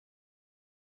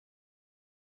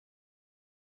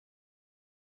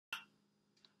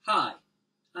Hi,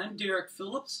 I'm Derek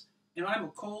Phillips, and I'm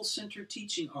a Cowles Center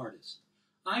teaching artist.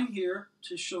 I'm here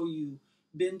to show you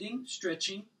bending,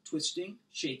 stretching, twisting,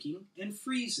 shaking, and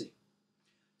freezing.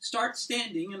 Start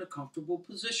standing in a comfortable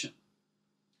position.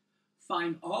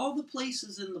 Find all the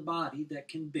places in the body that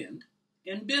can bend,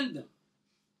 and bend them.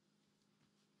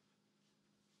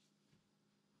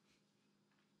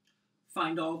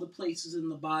 Find all the places in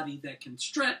the body that can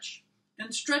stretch,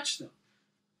 and stretch them.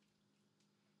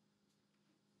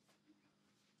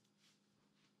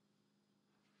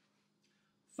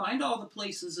 Find all the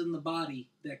places in the body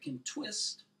that can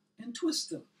twist, and twist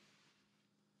them.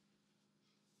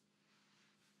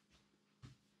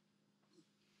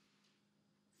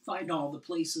 Find all the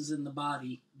places in the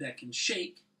body that can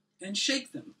shake, and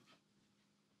shake them.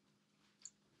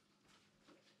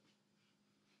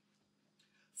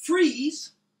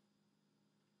 Freeze,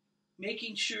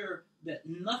 making sure that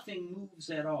nothing moves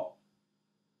at all.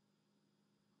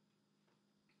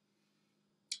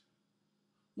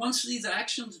 Once these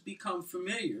actions become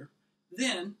familiar,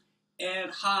 then add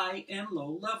high and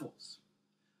low levels.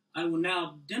 I will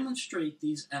now demonstrate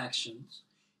these actions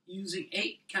using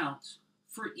 8 counts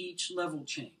for each level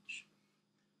change.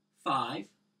 5,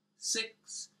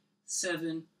 6,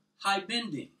 7, high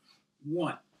bending.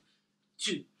 1,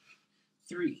 2,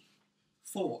 3,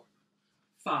 4,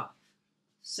 5,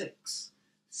 6,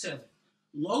 7.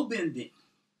 Low bending.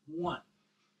 1,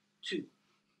 2,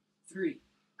 3,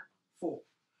 4,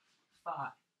 5,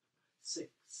 6,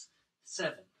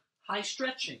 7. High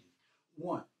stretching.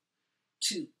 1,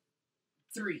 2,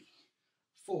 3,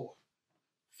 4,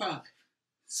 5,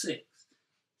 6,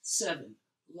 7.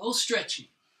 Low stretching.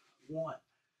 1,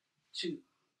 2,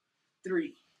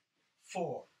 3,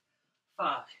 4,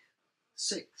 5,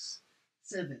 6,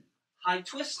 7. High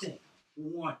twisting.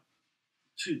 1,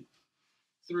 2,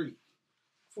 3,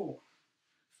 4,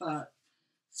 5,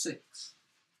 6,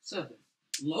 7.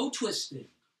 Low twisting.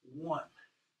 1,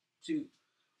 2,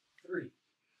 3,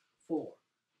 4,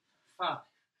 5,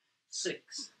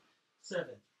 6, 7.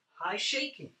 High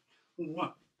shaking.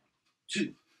 1,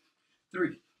 2,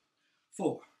 3,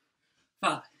 4,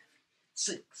 5,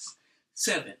 6,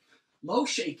 7. Low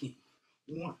shaking.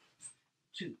 1,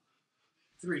 2,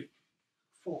 3,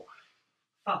 4,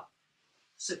 5,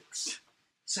 6,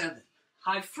 7.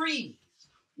 High freeze.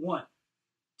 1,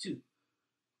 2,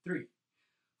 3,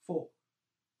 4,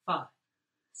 5,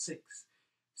 6,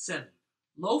 7.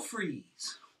 Low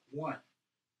freeze. 1,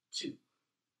 2,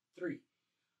 3,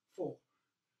 4,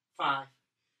 5,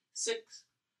 6,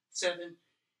 7,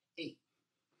 8.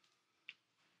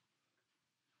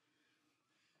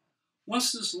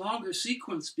 Once this longer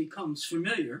sequence becomes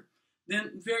familiar,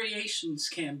 then variations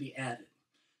can be added,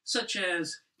 such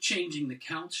as changing the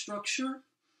count structure,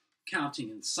 counting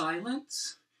in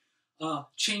silence,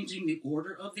 changing the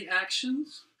order of the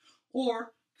actions,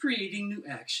 or creating new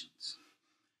actions.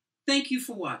 Thank you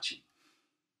for watching.